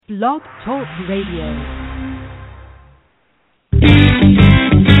Blog Talk Radio.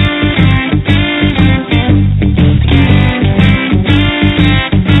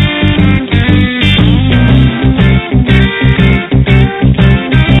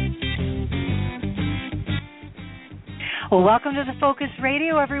 Well, welcome to the Focus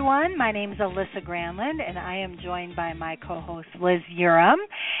Radio, everyone. My name is Alyssa Granlund, and I am joined by my co-host, Liz Urim.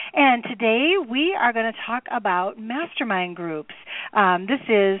 And today we are going to talk about mastermind groups. This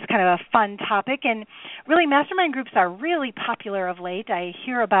is kind of a fun topic, and really mastermind groups are really popular of late. I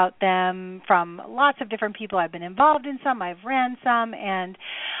hear about them from lots of different people. I've been involved in some, I've ran some, and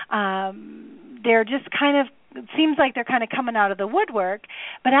they're just kind of, it seems like they're kind of coming out of the woodwork,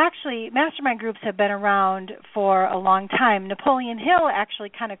 but actually mastermind groups have been around for a long time. Napoleon Hill actually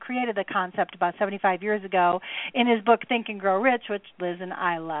kind of created the concept about 75 years ago in his book Think and Grow Rich, which Liz and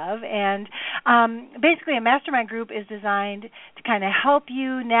I love. And basically a mastermind group is designed to kind of help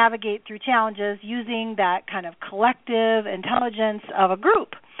you navigate through challenges using that kind of collective intelligence of a group.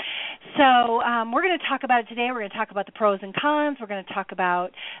 So we're going to talk about it today. We're going to talk about the pros and cons. We're going to talk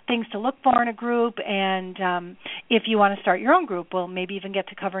about things to look for in a group, and if you want to start your own group, we'll maybe even get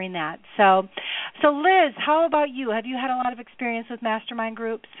to covering that. So Liz, how about you? Have you had a lot of experience with mastermind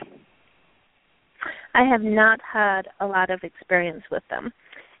groups? I have not had a lot of experience with them.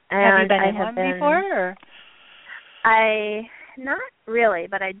 And have you been in one before? Or? Not really,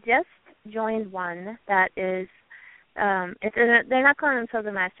 but I just joined one that is they're not calling themselves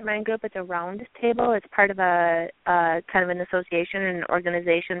a mastermind group. It's a round table. It's part of a kind of an association, an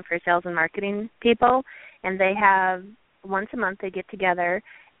organization for sales and marketing people, and they have once a month they get together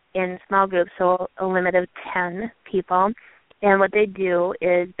in small groups, so a limit of 10 people. And what they do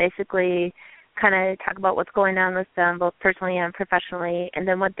is basically kind of talk about what's going on with them, both personally and professionally. And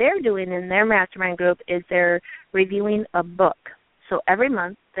then what they're doing in their mastermind group is they're reviewing a book. So every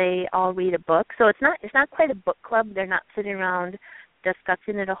month they all read a book. So it's not quite a book club. They're not sitting around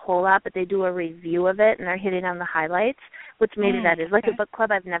discussing it a whole lot, but they do a review of it and they're hitting on the highlights, which maybe that is like a book club.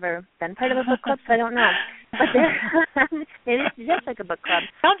 I've never been part of a book club, so I don't know. But it is just like a book club.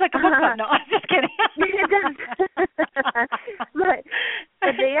 Sounds like a book club. No, I'm just kidding. It does.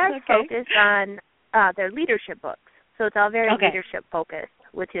 but they are focused on their leadership books. So it's all very leadership focused,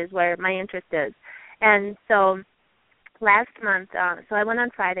 which is where my interest is. And so last month, so I went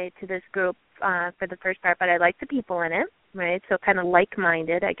on Friday to this group for the first part, but I like the people in it, right? So kind of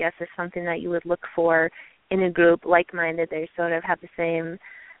like-minded, I guess, is something that you would look for in a group. Like-minded, they sort of have the same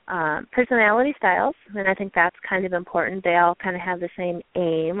personality styles, and I think that's kind of important. They all kind of have the same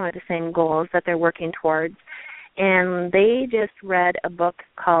aim or the same goals that they're working towards. And they just read a book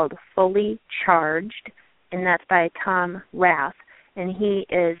called Fully Charged, and that's by Tom Rath. And he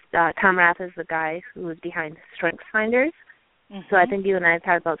is, Tom Rath is the guy who is behind StrengthsFinders. Mm-hmm. So I think you and I have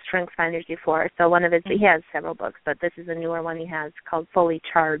talked about StrengthsFinders before. So one of his, he has several books, but this is a newer one he has called Fully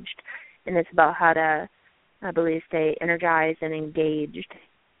Charged. And it's about how to, I believe, stay energized and engaged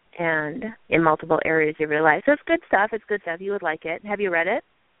and in multiple areas of your life. So it's good stuff. It's good stuff. You would like it. Have you read it?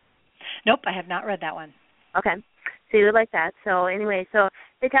 Nope, I have not read that one. Okay. So you would like that. So anyway, so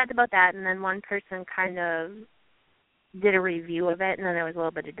they talked about that, and then one person kind of did a review of it, and then there was a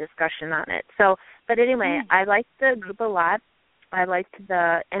little bit of discussion on it. So, but anyway, I liked the group a lot. I liked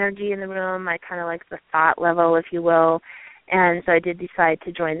the energy in the room. I kind of liked the thought level, if you will, and so I did decide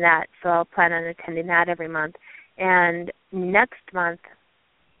to join that. So I'll plan on attending that every month. And next month,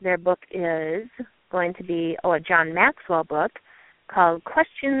 their book is going to be, a John Maxwell book called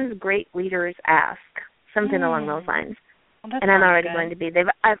Questions Great Leaders Ask, something along those lines. Well, and I'm already going to be,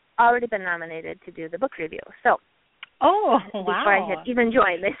 I've already been nominated to do the book review. So, wow! Before I had even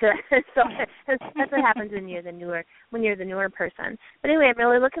joined, they said. So that's what happens when you're the newer person. But anyway, I'm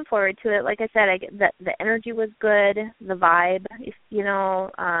really looking forward to it. Like I said, the energy was good, the vibe,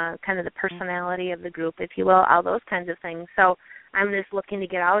 kind of the personality of the group, if you will, all those kinds of things. So I'm just looking to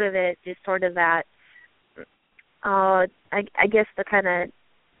get out of it, just sort of that. I guess the kind of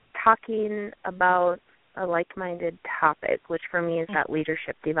talking about a like-minded topic, which for me is that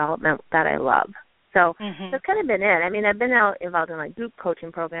leadership development that I love. So that's kind of been it. I mean, I've been involved in like group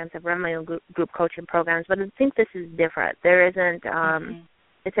coaching programs. I've run my own group coaching programs, but I think this is different. There isn't.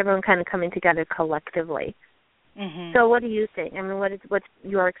 It's everyone kind of coming together collectively. So what do you think? I mean, what's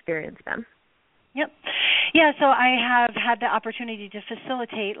your experience been? Yep. Yeah, so I have had the opportunity to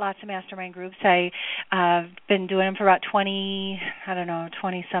facilitate lots of mastermind groups. I've been doing them for about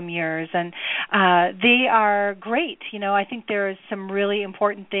 20-some years, and they are great. I think there's some really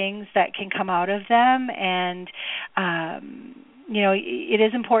important things that can come out of them, and it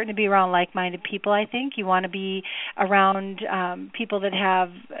is important to be around like-minded people, I think. You want to be around people that have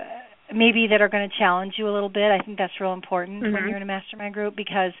maybe that are going to challenge you a little bit. I think that's real important when you're in a mastermind group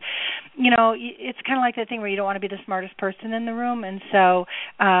because, it's kind of like that thing where you don't want to be the smartest person in the room. And so,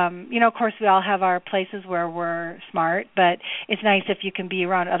 of course, we all have our places where we're smart, but it's nice if you can be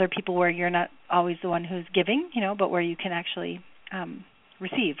around other people where you're not always the one who's giving, but where you can actually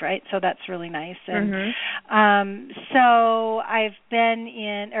receive, right? So that's really nice. And so I've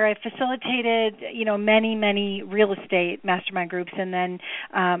facilitated, many real estate mastermind groups, and then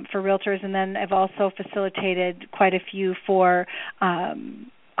for realtors, and then I've also facilitated quite a few for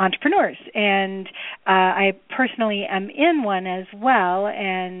entrepreneurs, and I personally am in one as well.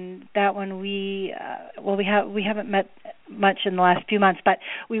 And that one we haven't met much in the last few months, but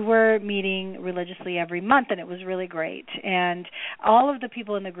we were meeting religiously every month, and it was really great. And all of the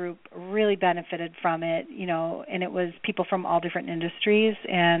people in the group really benefited from it, and it was people from all different industries.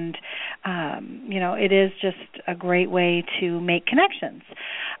 And it is just a great way to make connections.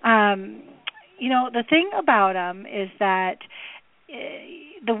 The thing about them is that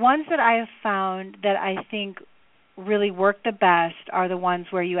the ones that I have found that I think really work the best are the ones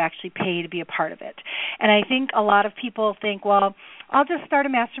where you actually pay to be a part of it. And I think a lot of people think, well, I'll just start a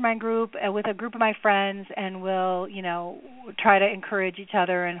mastermind group with a group of my friends and we'll, try to encourage each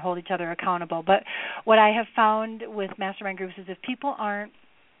other and hold each other accountable. But what I have found with mastermind groups is if people aren't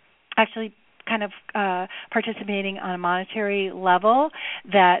actually kind of participating on a monetary level,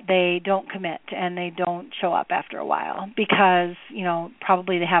 that they don't commit and they don't show up after a while because,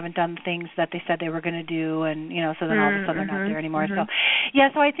 probably they haven't done things that they said they were going to do, and, so then all of a sudden they're not there anymore.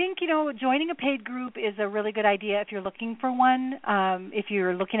 So I think, joining a paid group is a really good idea if you're looking for one, if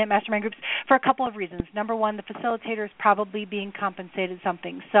you're looking at mastermind groups, for a couple of reasons. Number one, the facilitator is probably being compensated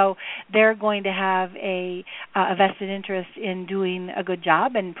something, so they're going to have a vested interest in doing a good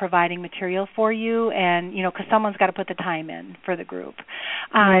job and providing material for you, and because someone's got to put the time in for the group.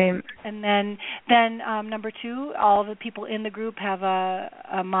 And then number two, all the people in the group have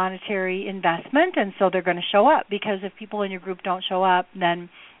a monetary investment, and so they're going to show up, because if people in your group don't show up, then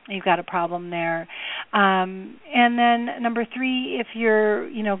you've got a problem there. And then number three, if you're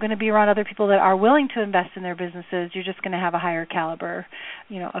going to be around other people that are willing to invest in their businesses, you're just going to have a higher caliber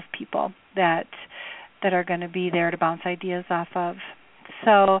of people that are going to be there to bounce ideas off of.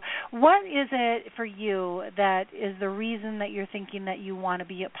 So what is it for you that is the reason that you're thinking that you want to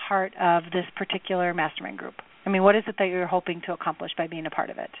be a part of this particular mastermind group? I mean, what is it that you're hoping to accomplish by being a part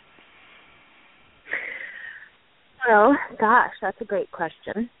of it? Well, gosh, that's a great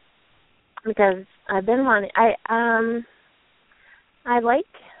question, because I've been wanting.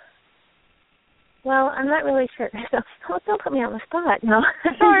 Well, I'm not really sure. Don't put me on the spot. No.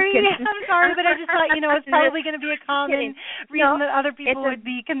 I'm sorry, but I just thought, it's probably going to be a common reason that other people would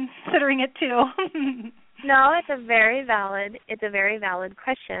be considering it too. No, it's a very valid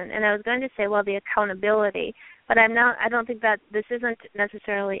question. And I was going to say, well, the accountability, but I don't think that this isn't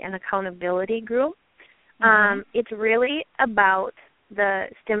necessarily an accountability group. It's really about the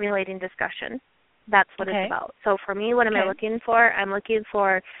stimulating discussion. That's what it's about. So for me, what am I looking for? I'm looking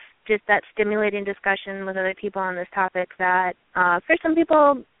for just that stimulating discussion with other people on this topic that for some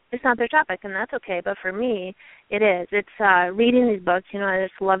people it's not their topic, and that's okay, but for me it is. It's reading these books. I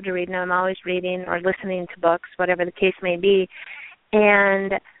just love to read, and I'm always reading or listening to books, whatever the case may be,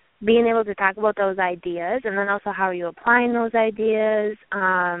 and being able to talk about those ideas, and then also how are you applying those ideas.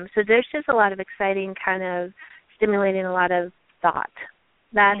 So there's just a lot of exciting kind of stimulating a lot of thought.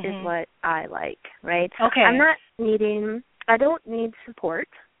 That is what I like, right? Okay. I don't need support,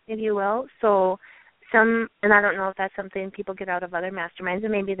 if you will. So and I don't know if that's something people get out of other masterminds,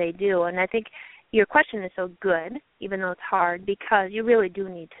 and maybe they do. And I think your question is so good, even though it's hard, because you really do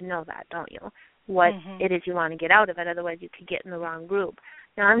need to know that, don't you? What it is you want to get out of it. Otherwise, you could get in the wrong group.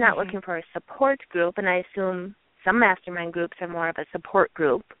 Now, I'm not looking for a support group, and I assume some mastermind groups are more of a support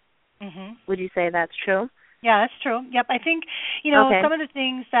group. Would you say that's true? Yeah, that's true. Yep. I think, some of the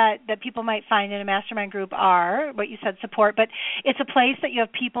things that people might find in a mastermind group are, what you said, support, but it's a place that you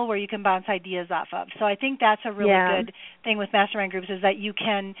have people where you can bounce ideas off of. So I think that's a really good thing with mastermind groups, is that you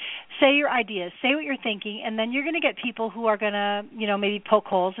can say your ideas, say what you're thinking, and then you're going to get people who are going to, maybe poke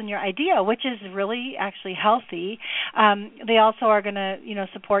holes in your idea, which is really actually healthy. They also are going to,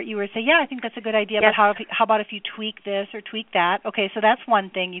 support you or say, yeah, I think that's a good idea, but how about if you tweak this or tweak that? Okay, so that's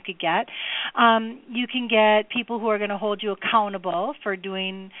one thing you could get. You can get people who are going to hold you accountable for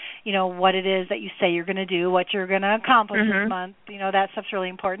doing, what it is that you say you're going to do, what you're going to accomplish this month. That stuff's really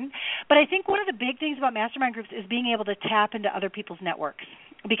important. But I think one of the big things about mastermind groups is being able to tap into other people's networks,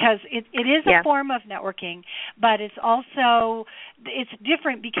 because it is a form of networking, but it's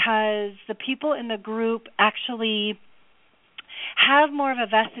different because the people in the group actually have more of a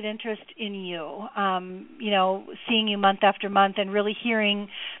vested interest in you, seeing you month after month and really hearing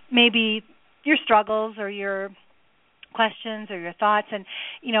maybe your struggles or your questions or your thoughts. And,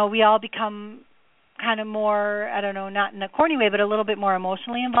 we all become kind of more, I don't know, not in a corny way, but a little bit more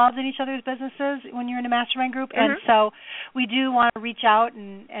emotionally involved in each other's businesses when you're in a mastermind group. And so we do want to reach out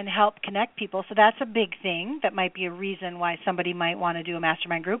and help connect people. So that's a big thing. That might be a reason why somebody might want to do a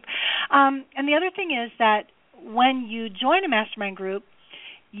mastermind group. And the other thing is that when you join a mastermind group,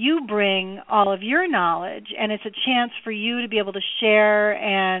 you bring all of your knowledge, and it's a chance for you to be able to share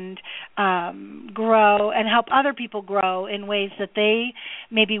and grow and help other people grow in ways that they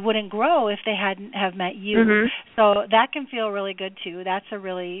maybe wouldn't grow if they hadn't have met you. So that can feel really good too. That's a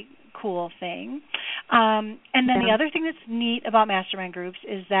really cool thing. And then the other thing that's neat about mastermind groups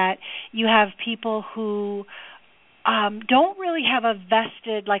is that you have people who don't really have a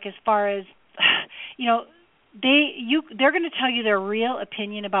vested, like as far as, they're going to tell you their real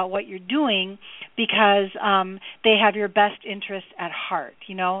opinion about what you're doing because they have your best interest at heart.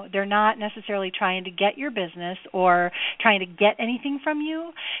 They're not necessarily trying to get your business or trying to get anything from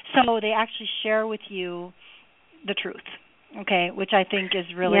you. So they actually share with you the truth, okay, which I think is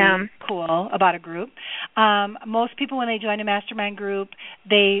really cool about a group. Most people, when they join a mastermind group,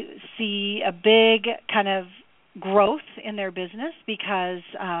 they see a big kind of growth in their business because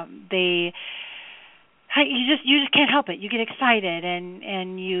you just can't help it. You get excited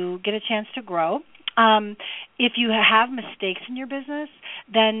and you get a chance to grow. If you have mistakes in your business,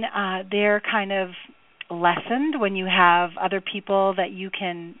 then they're kind of lessened when you have other people that you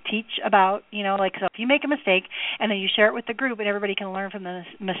can teach about, so if you make a mistake and then you share it with the group and everybody can learn from the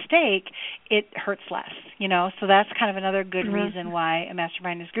mistake, it hurts less, so that's kind of another good reason why a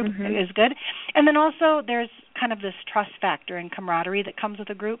mastermind group is good. And then also there's kind of this trust factor and camaraderie that comes with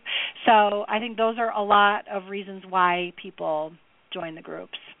a group. So I think those are a lot of reasons why people join the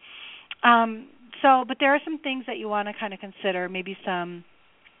groups. But there are some things that you want to kind of consider, maybe some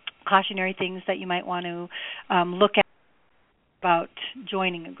cautionary things that you might want to look at about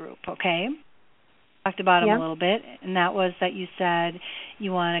joining a group, okay? Talked about them a little bit, and that was that you said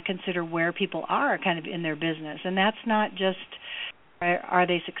you want to consider where people are kind of in their business. And that's not just are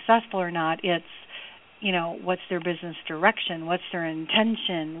they successful or not, it's, what's their business direction, what's their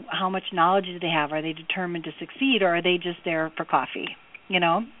intention, how much knowledge do they have, are they determined to succeed, or are they just there for coffee,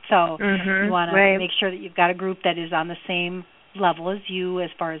 So you want to make sure that you've got a group that is on the same level as you as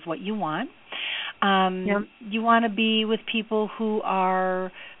far as what you want. You want to be with people who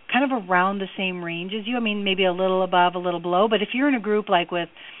are kind of around the same range as you. I mean, maybe a little above, a little below. But if you're in a group like with,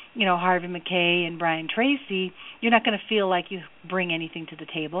 Harvey McKay and Brian Tracy, you're not going to feel like you bring anything to the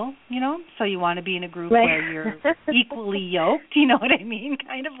table, So you want to be in a group where you're equally yoked, you know what I mean?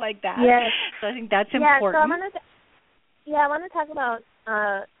 Kind of like that. Yes. So I think that's important. So I want to talk about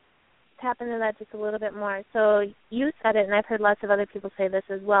tap into that just a little bit more. So you said it, and I've heard lots of other people say this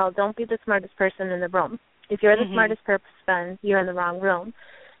as well. Don't be the smartest person in the room. If you're the smartest person, you're in the wrong room.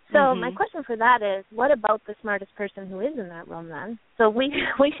 So my question for that is, what about the smartest person who is in that room then? So we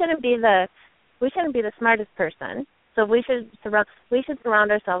shouldn't be the smartest person. So we should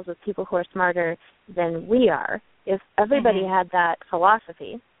surround ourselves with people who are smarter than we are. If everybody had that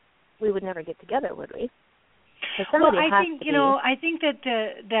philosophy, we would never get together, would we? I think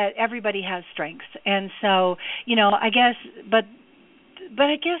that everybody has strengths, and so I guess, but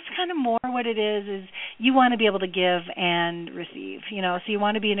I guess kind of more what it is you want to be able to give and receive, so you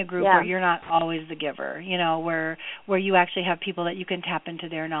want to be in a group where you're not always the giver, where you actually have people that you can tap into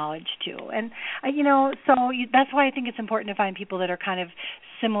their knowledge too, and that's why I think it's important to find people that are kind of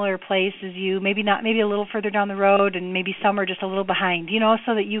similar place as you, maybe a little further down the road, and maybe some are just a little behind,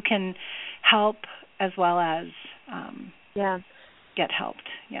 so that you can help as well as get helped.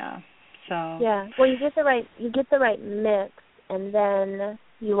 Well, you get the right mix, and then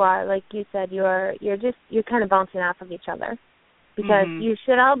you are, like you said, you're kind of bouncing off of each other, because you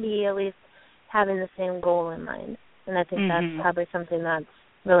should all be at least having the same goal in mind, and I think that's probably something that's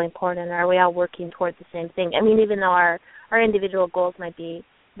really important. Are we all working towards the same thing? I mean, even though our individual goals might be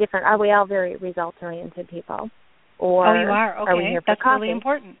different, are we all very result oriented people? Or you are. Okay, are we here for that's coffee? Really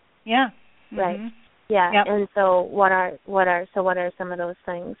important. Yeah. Right. Yeah. Yep. And so what are some of those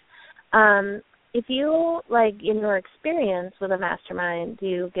things? If you, like, in your experience with a mastermind, do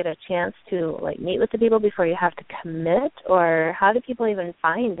you get a chance to, like, meet with the people before you have to commit, or how do people even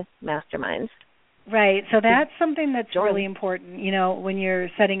find masterminds? Right. So that's something that's really important, when you're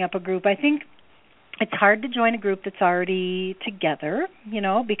setting up a group. I think it's hard to join a group that's already together,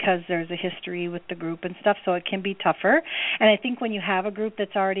 because there's a history with the group and stuff, so it can be tougher. And I think when you have a group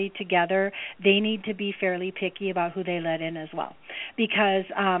that's already together, they need to be fairly picky about who they let in as well, because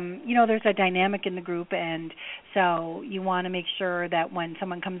there's a dynamic in the group, and so you want to make sure that when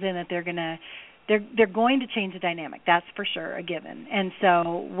someone comes in that they're going to change the dynamic. That's for sure a given. And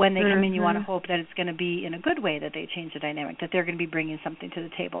so when they come in, you want to hope that it's going to be in a good way that they change the dynamic, that they're going to be bringing something to the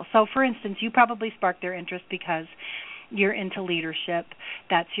table. So, for instance, you probably sparked their interest because you're into leadership.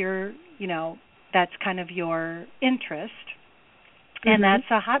 That's that's kind of your interest. And that's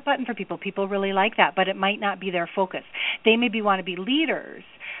a hot button for people. People really like that, but it might not be their focus. They maybe want to be leaders,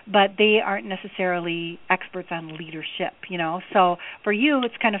 but they aren't necessarily experts on leadership, So for you,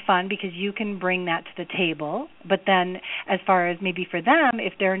 it's kind of fun because you can bring that to the table. But then as far as maybe for them,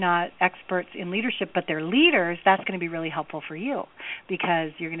 if they're not experts in leadership, but they're leaders, that's going to be really helpful for you because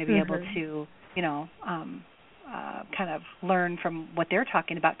you're going to be able to, kind of learn from what they're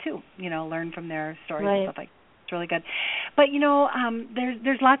talking about too, learn from their stories and stuff like that. Really good. But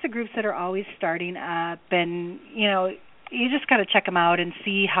there's lots of groups that are always starting up, and you just got to check them out and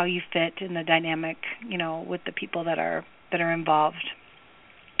see how you fit in the dynamic with the people that are involved.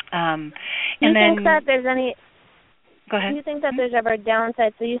 Do you think that there's any? Go ahead. Do you think that there's ever a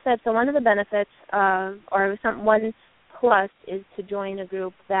downside? So you said one of the benefits one plus is to join a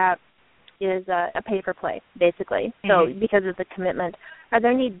group that is a pay for play, basically. So because of the commitment, are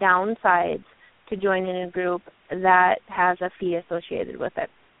there any downsides to join in a group that has a fee associated with it?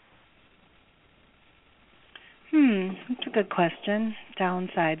 That's a good question.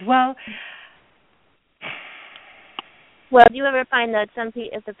 Downsides. Well, do you ever find that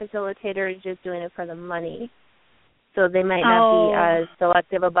if the facilitator is just doing it for the money, so they might not be as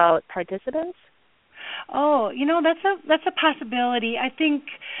selective about participants? That's a possibility. I think,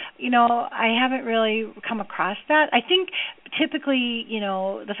 I haven't really come across that. I think typically,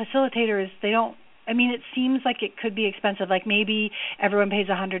 the facilitators, it seems like it could be expensive. Like maybe everyone pays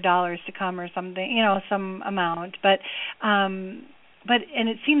 $100 to come or something, some amount. But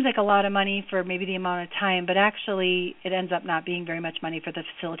it seems like a lot of money for maybe the amount of time, but actually it ends up not being very much money for the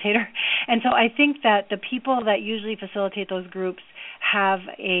facilitator. And so I think that the people that usually facilitate those groups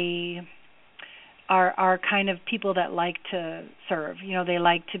are kind of people that like to serve. They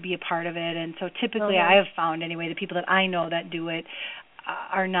like to be a part of it. And so typically I have found anyway, the people that I know that do it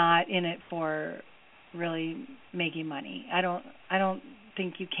are not in it for really making money. I don't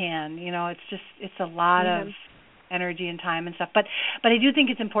think you can. It's a lot of energy and time and stuff. But I do think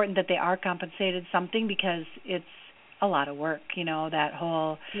it's important that they are compensated something because it's a lot of work, that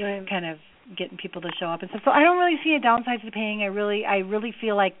whole kind of getting people to show up and stuff. So I don't really see a downside to paying. I really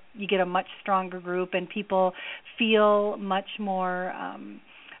feel like you get a much stronger group and people feel much more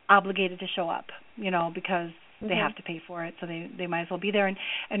obligated to show up, because they have to pay for it, so they might as well be there.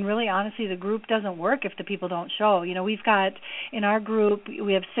 And really, honestly, the group doesn't work if the people don't show. We've got, in our group,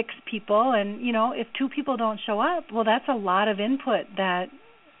 we have 6 people, and, if 2 people don't show up, well, that's a lot of input that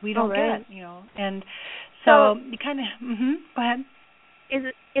we don't get, And so you kind of, go ahead.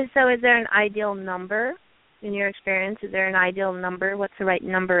 Is there an ideal number in your experience? Is there an ideal number? What's the right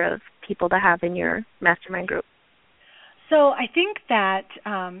number of people to have in your mastermind group? So I think that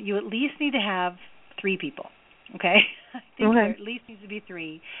you at least need to have 3 people. Okay, I think there at least needs to be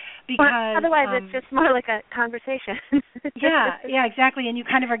 3, because otherwise it's just more like a conversation. yeah, exactly. And you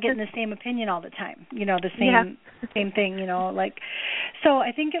kind of are getting the same opinion all the time. The same thing. So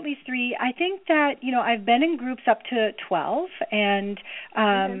I think at least 3. I think that I've been in groups up to 12, and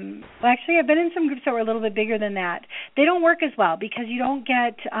actually I've been in some groups that were a little bit bigger than that. They don't work as well because you don't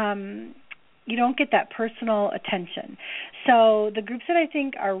get that personal attention. So the groups that I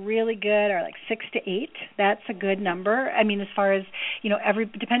think are really good are like 6 to 8. That's a good number. As far as,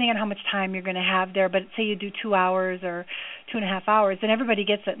 depending on how much time you're going to have there, but say you do 2 hours or 2.5 hours, then everybody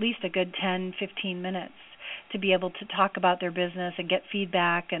gets at least a good 10, 15 minutes to be able to talk about their business and get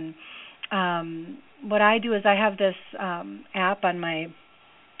feedback. And what I do is I have this app on my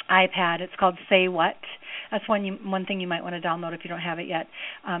iPad. It's called Say What. That's one thing you might want to download if you don't have it yet.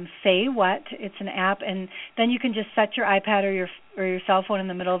 Say What. It's an app, and then you can just set your iPad or your cell phone in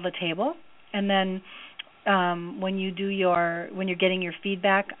the middle of the table, and then when you're getting your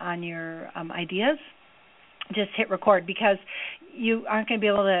feedback on your ideas, just hit record, because you aren't going to be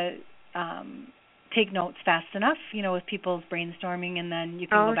able to take notes fast enough, with people's brainstorming, and then you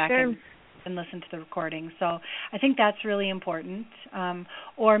can go back and listen to the recording. So I think that's really important.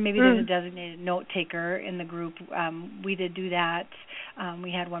 Or maybe there's a designated note taker in the group. We did do that.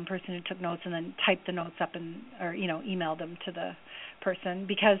 We had one person who took notes and then typed the notes up or emailed them to the person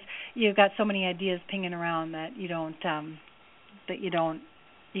because you've got so many ideas pinging around that you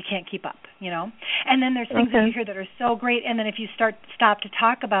can't keep up, And then there's things that you hear that are so great, and then if you stop to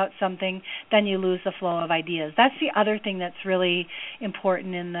talk about something, then you lose the flow of ideas. That's the other thing that's really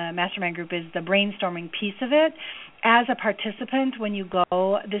important in the mastermind group is the brainstorming piece of it. As a participant, when you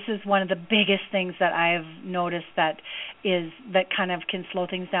go, this is one of the biggest things that I've noticed that kind of can slow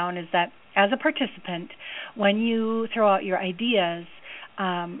things down is that as a participant, when you throw out your ideas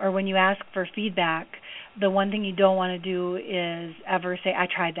or when you ask for feedback, the one thing you don't want to do is ever say, I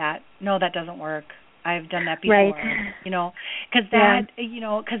tried that. No, that doesn't work. I've done that before, right. Because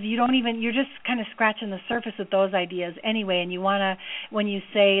because you're just kind of scratching the surface with those ideas anyway, and you want to, when you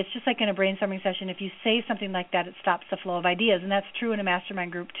say, it's just like in a brainstorming session, if you say something like that, it stops the flow of ideas, and that's true in a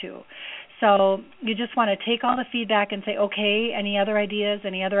mastermind group too. So you just want to take all the feedback and say, okay, any other ideas,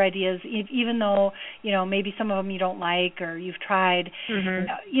 even though, maybe some of them you don't like or you've tried,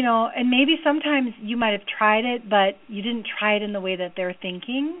 and maybe sometimes you might have tried it, but you didn't try it in the way that they're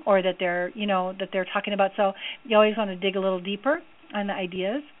thinking or that they're, that they're talking about. So you always want to dig a little deeper on the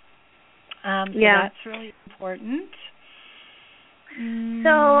ideas. So that's really important. So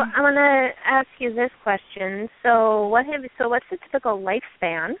I want to ask you this question. So what's the typical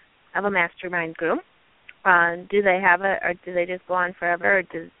lifespan of a mastermind group? Do they have it, or do they just go on forever? Or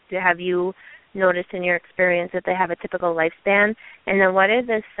have you noticed in your experience that they have a typical lifespan? And then what are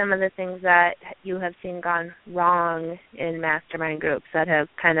some of the things that you have seen gone wrong in mastermind groups that have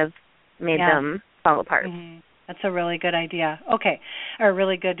kind of made them fall apart? Mm-hmm. That's a really good idea. Okay, or a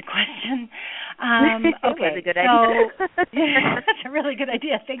really good question. Okay, that's a good idea. That's a really good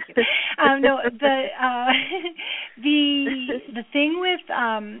idea. Thank you. The thing with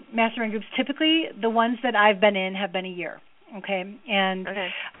mastermind groups, typically the ones that I've been in have been a year. Okay,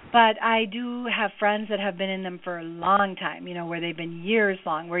 but I do have friends that have been in them for a long time, where they've been years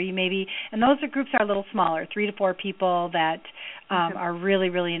long, where you maybe, and those groups are a little smaller, 3 to 4 people that are really,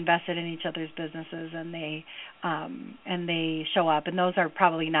 really invested in each other's businesses, and they show up, and those are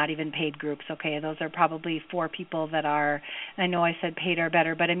probably not even paid groups, okay? Those are probably 4 people that are, I know I said paid or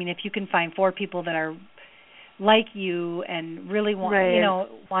better, but I mean, if you can find 4 people that are like you and really want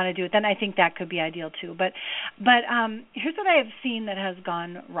to do it, then I think that could be ideal too. But here's what I have seen that has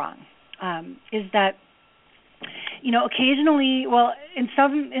gone wrong, is that occasionally,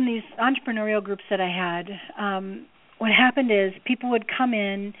 in these entrepreneurial groups that I had, what happened is people would come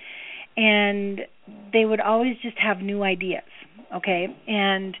in and they would always just have new ideas, okay,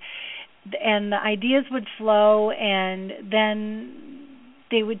 and the ideas would flow, and then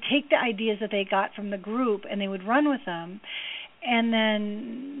they would take the ideas that they got from the group and they would run with them, and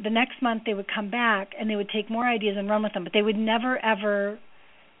then the next month they would come back and they would take more ideas and run with them, but they would never ever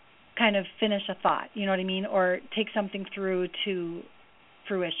kind of finish a thought, you know what I mean, or take something through to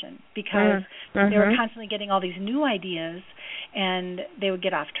fruition, because they were constantly getting all these new ideas and they would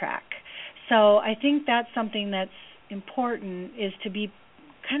get off track. So I think that's something that's important, is to be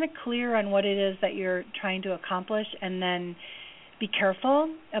kind of clear on what it is that you're trying to accomplish, and then be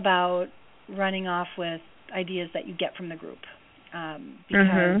careful about running off with ideas that you get from the group,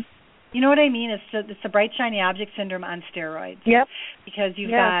 because you know what I mean. It's the bright shiny object syndrome on steroids. Yep. Because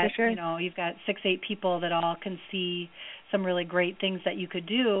you've got you've got 6-8 people that all can see some really great things that you could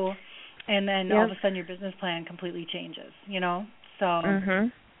do, and then all of a sudden your business plan completely changes. So.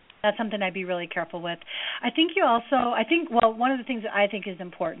 That's something I'd be really careful with. One of the things that I think is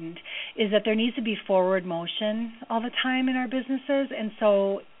important is that there needs to be forward motion all the time in our businesses, and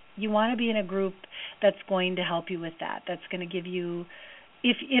so you want to be in a group that's going to help you with that. That's going to give you,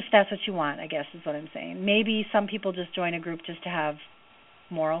 if that's what you want, I guess is what I'm saying. Maybe some people just join a group just to have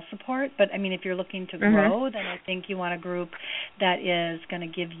moral support, but I mean, if you're looking to grow, then I think you want a group that is going to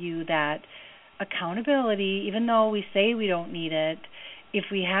give you that accountability, even though we say we don't need it. If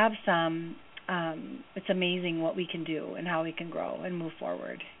we have some, it's amazing what we can do and how we can grow and move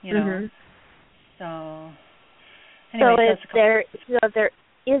forward, So, anyway, if there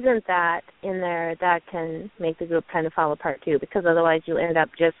isn't that in there, that can make the group kind of fall apart too, because otherwise you end up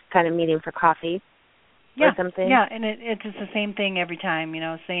just kind of meeting for coffee or something. Yeah, and it's just the same thing every time,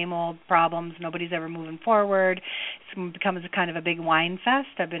 same old problems. Nobody's ever moving forward. It becomes kind of a big whine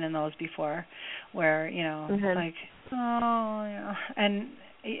fest. I've been in those before, where it's like, and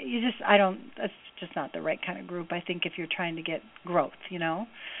it's just not the right kind of group, I think, if you're trying to get growth,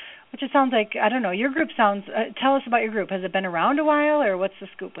 which it sounds like, I don't know, your group sounds, tell us about your group. Has it been around a while, or what's the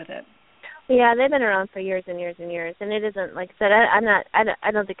scoop with it? Yeah, they've been around for years and years and years, and it isn't, like I said,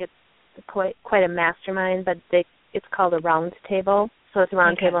 I don't think it's quite a mastermind, but it's called a round table. So it's a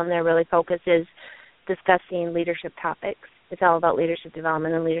round table, and their really focus is discussing leadership topics. it's all about leadership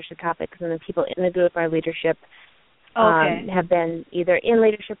development and leadership topics, and the people in the group are leadership, have been either in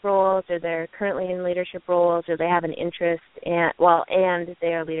leadership roles, or they're currently in leadership roles, or they have an interest, and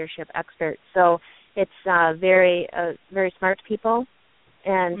they are leadership experts. So it's very smart people,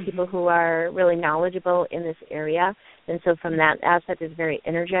 and people who are really knowledgeable in this area. And so from that aspect, it's very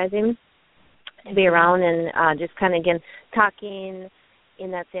energizing to be around and just kind of, again, talking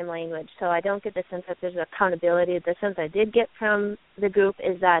in that same language. So I don't get the sense that there's accountability. The sense I did get from the group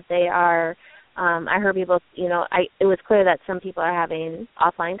is that they are, I heard people, it was clear that some people are having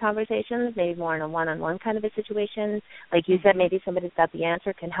offline conversations, maybe more in a one-on-one kind of a situation. Like you said, maybe somebody's got the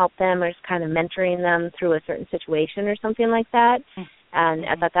answer, can help them, or is kind of mentoring them through a certain situation or something like that. And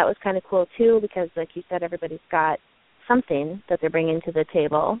I thought that was kind of cool, too, because, like you said, everybody's got something that they're bringing to the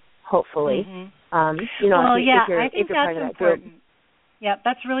table, hopefully. I think that's important. Yeah,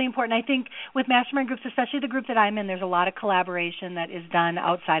 that's really important. I think with mastermind groups, especially the group that I'm in, there's a lot of collaboration that is done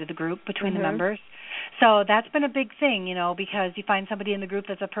outside of the group between the members. So that's been a big thing, because you find somebody in the group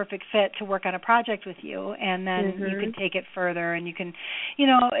that's a perfect fit to work on a project with you, and then you can take it further, and you can,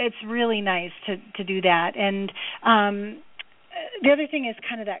 it's really nice to do that. And the other thing is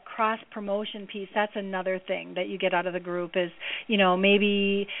kind of that cross-promotion piece. That's another thing that you get out of the group is,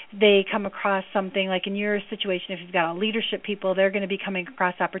 maybe they come across something, like in your situation, if you've got leadership people, they're going to be coming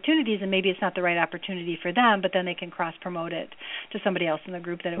across opportunities, and maybe it's not the right opportunity for them, but then they can cross-promote it to somebody else in the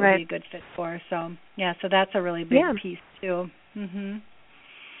group that it would be a good fit for. So, so that's a really big piece, too.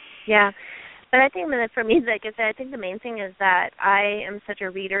 Yeah. But I think that for me, like I said, I think the main thing is that I am such a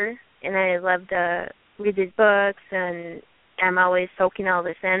reader, and I love to read these books, and I'm always soaking all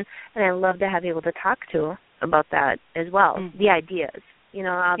this in, and I love to have people to talk to about that as well. The ideas,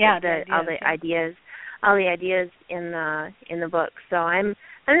 all the ideas in the book. So I'm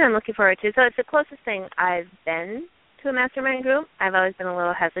looking forward to. So it's the closest thing I've been to a mastermind group. I've always been a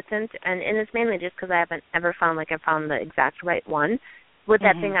little hesitant, and it's mainly just because I haven't ever found the exact right one with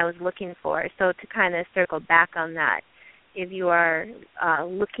that thing I was looking for. So to kind of circle back on that, if you are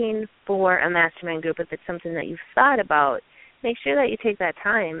looking for a mastermind group, if it's something that you've thought about, make sure that you take that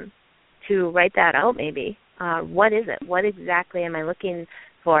time to write that out maybe. What is it? What exactly am I looking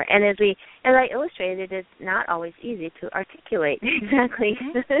for? And as I illustrated, it's not always easy to articulate exactly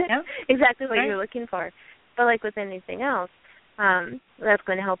what you're looking for. But like with anything else, that's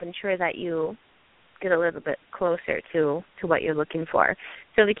going to help ensure that you get a little bit closer to what you're looking for.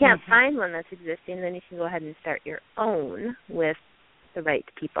 So if you can't find one that's existing, then you can go ahead and start your own with the right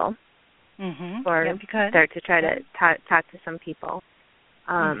people. Or start to try to talk to some people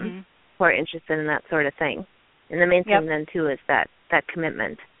who are interested in that sort of thing. And the main thing then, too, is that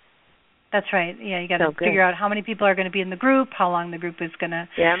commitment. That's right. Yeah, you got to figure out how many people are going to be in the group, how long the group is going to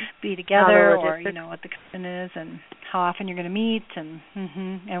be together, or, what the commitment is, and how often you're going to meet, and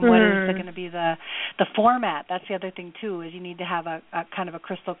what is going to be the format. That's the other thing, too, is you need to have a kind of a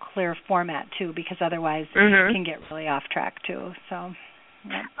crystal clear format, too, because otherwise it can get really off track, too. So...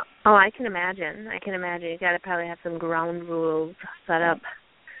 Yeah. Oh, I can imagine. You got to probably have some ground rules set up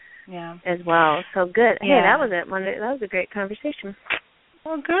as well. So good. Hey, that was it. That was a great conversation.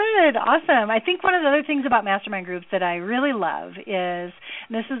 Well, good. Awesome. I think one of the other things about mastermind groups that I really love is,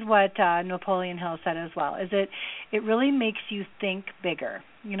 and this is what Napoleon Hill said as well, is it really makes you think bigger.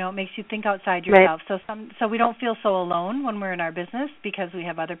 It makes you think outside yourself. Right. So we don't feel so alone when we're in our business because we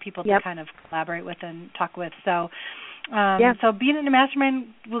have other people to kind of collaborate with and talk with. So so being in a mastermind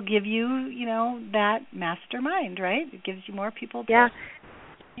will give you, that mastermind, right? It gives you more people to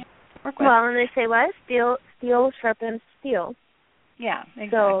work with. Well, and they say what? Steel sharpens steel. Yeah,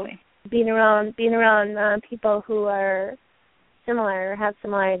 exactly. So being around people who are similar, have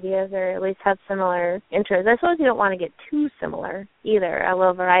similar ideas, or at least have similar interests. I suppose you don't want to get too similar either. A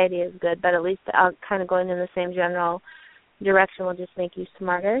little variety is good, but at least kind of going in the same general direction will just make you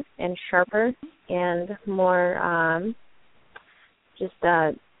smarter and sharper and more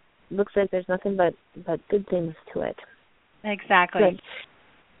looks like there's nothing but good things to it. Exactly. Good.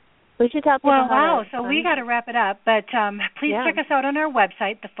 We should tell people so we got to wrap it up, but please check us out on our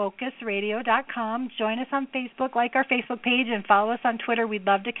website, thefocusradio.com. Join us on Facebook, like our Facebook page, and follow us on Twitter. We'd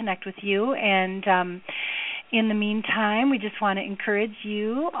love to connect with you. And in the meantime, we just want to encourage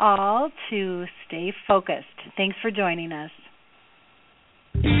you all to stay focused. Thanks for joining us.